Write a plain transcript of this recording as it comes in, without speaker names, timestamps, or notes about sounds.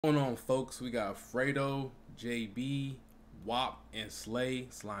Going on, folks? We got Fredo, JayBee, WAP, and Slay,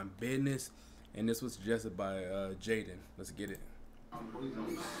 Slime Business, and this was suggested by Jaden. Let's get it. You don't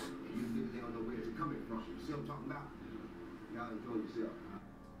know where it's coming from. You see what I'm talking about? Y'all enjoy yourself.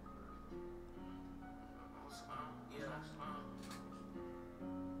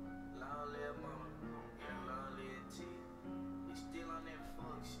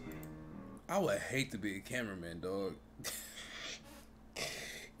 I would hate to be a cameraman, dog.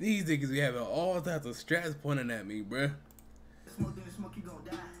 These niggas be having all types of straps pointing at me, bruh. Smoke, you gon'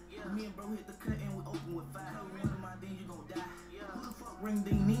 die. Yeah. Me and bro hit the cut and we open with fire. Ring my then you gon' die. Yeah. Who the fuck ring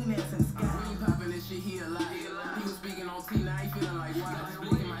ding ding ass in the sky? We ain't poppin' this shit, he alive. He was speaking on T, now he feeling like why?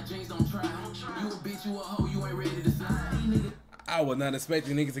 Blinking my jeans, don't try. You a bitch, you a hoe, you ain't ready to slide. I was not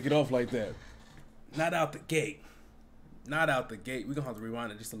expecting niggas to get off like that. Not out the gate. Not out the gate. We gonna have to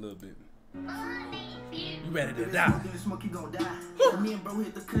rewind it just a little bit. You ready to die? Smoke, you gon' die. Me and bro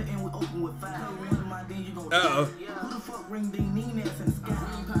hit the cut and we open with fire. Ring my then you gon' die. Who the fuck ring ding ding ass in the sky?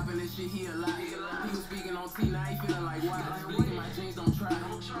 We ain't poppin' this shit, he alive. He was speaking on T, now he feeling like why? Blinking my jeans, don't try.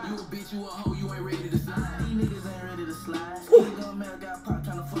 You a bitch, you a hoe, you ain't ready to slide. These niggas ain't ready to slide. Nigga man got pop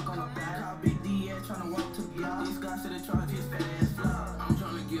tryna fuck on the back. Call Big D ass tryna walk to the yard. These guys said they charge his fat ass fly. I'm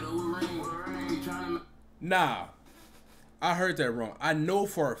tryna get a ring. He tryna. Nah. I heard that wrong. I know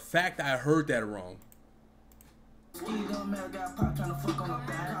for a fact I heard that wrong. Got pop tryna fuck on the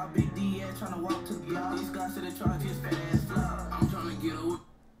back. Call Big D ass tryna walk to the yard. These guys said they charge his fat ass fly. I'm tryna get a.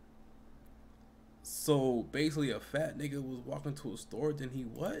 So basically, a fat nigga was walking to a store. Then he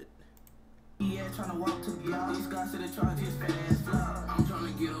what? Yeah, tryna walk to the yard. These guys said they charge his fat ass fly. I'm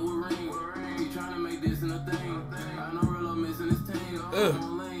tryna get a ring. He tryna make this in a thing. I know real I'm missing this thing. I'm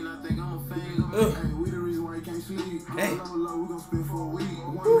on lane. I think I'm a fang. Hey, we the reason why you can't sleep. Hey. Low, we gon' spend for a week.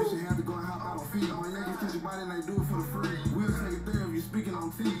 One mission had to go and hop out on feet. My niggas catch your body and they do it for the free. We'll take it there if you speaking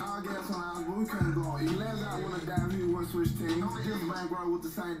on T. All gas on ours, but we can't go on E. Last I wanna die if you wanna switch teams. Just bankroll with the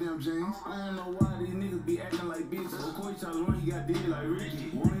same damn jeans. I don't know why these niggas be acting like bitches. Of course, try to run, he got dead like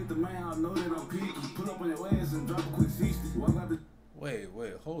Ricky. Wanna hit the man, I know that I'm picky. Put up on your ass and drop a quick 60. Walk out the. Wait,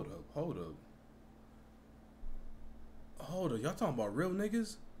 hold up. Y'all talking about real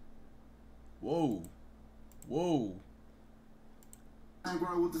niggas? Whoa.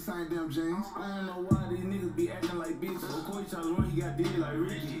 Bankroll with the same damn jeans. I don't know why these niggas be acting like bitches. Of course, try to run, he got dead like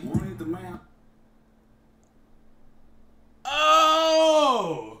Ricky. Wanna hit the man.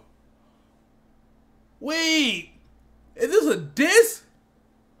 Oh! Wait! Is this a diss?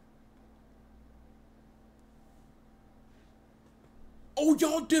 Oh,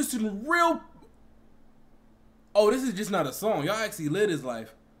 y'all dissing real... Oh, this is just not a song. Y'all actually live his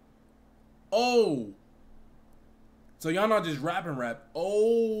life. Oh. So y'all not just rapping rap.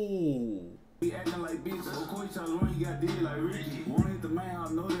 Oh. Be acting like bitches. Of course, try to run, he got dead like Ricky. Wanna hit the man, I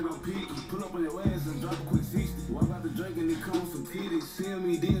know that I'm picky. Put up on your ass and drop a quick 60. Walk out the drink and it comes some titties. Sell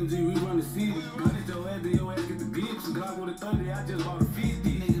me DMG, we run the city. Gun at your ass, then your ass get the glitch. Glock with a 30, I just bought a 50.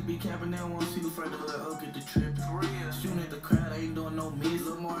 Niggas be capping, they don't want to see the Fredo up, get the trip. For real. Shooting at the crowd, ain't doing no miss.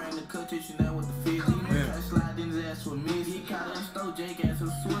 Little more in the cut, chasing down with the 50. I slide in his ass with miss. He caught in the stove, Jake ass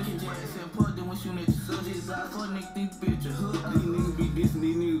with switch. His ass and put then when shooting at your such. His eyes for niggas think bitch a hook. These niggas be dissing,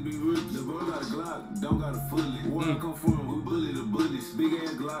 these niggas be rookies. The bro got a Glock, don't got a fully. Where I come from, we bully the bullies. Big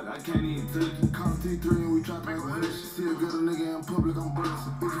ass Glock, I can't even touch it. Call T3 and we try to make a See a good nigga in public, I'm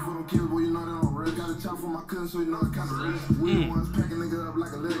bustin'. If you for them kills, boy, you know that I'm real. Got a chop for my cousin, so you know it's kinda rich. We the ones packing nigga up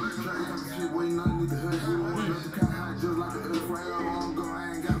like a leg. Try to talk shit, boy, you know you need to hush. We the ones left the kinda hot, just like a F. Right out on go,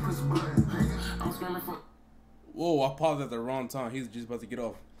 I ain't gotta press a button. I'm screaming for. Whoa, I paused at the wrong time. He's just about to get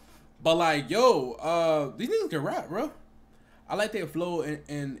off. But like, yo, these niggas can rap, bro. I like their flow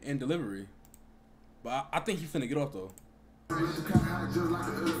and delivery. But I think he's finna get off though. I'm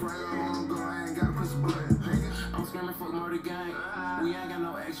screaming for murder gang. We ain't got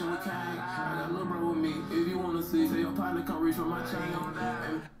no action, we can't. I got a little bro with me. If you wanna see, say your partner come reach for my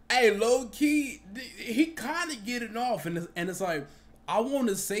chain. Hey, low key, he kind of getting off, and it's like I want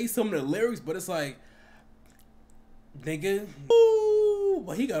to say some of the lyrics, but it's like, nigga, ooh,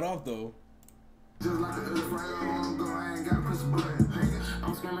 but he got off though. Just like a F. Right on go, I ain't gotta press a button.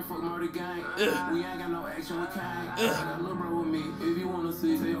 I'm screaming for murder gang. We ain't got no action, we can't. I got a little bro with me. If you wanna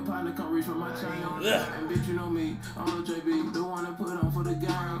see, say your partner come reach for my chain. And bitch, you know me, I'm the JayBee, the one that put on for the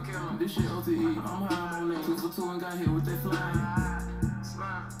gang. This shit OTE, I'm high on that 2 for 2 and got hit with that flying.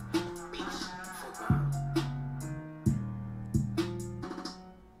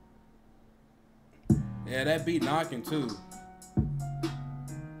 Yeah, that beat knocking too.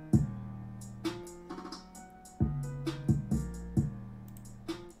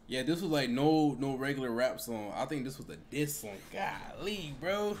 Yeah, Yeah, this was like no regular rap song. I think this was a diss song. Golly,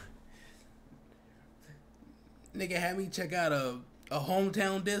 bro. Nigga had me check out a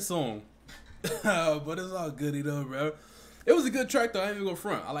hometown diss song. But it's all goody though, bro. It was a good track though. I ain't even go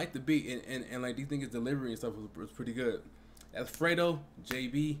front. I like the beat and like these niggas delivery and stuff was pretty good. That's Fredo,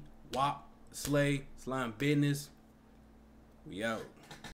 JayBee, WAP, Slay, Slime BIDNEZZ. We out.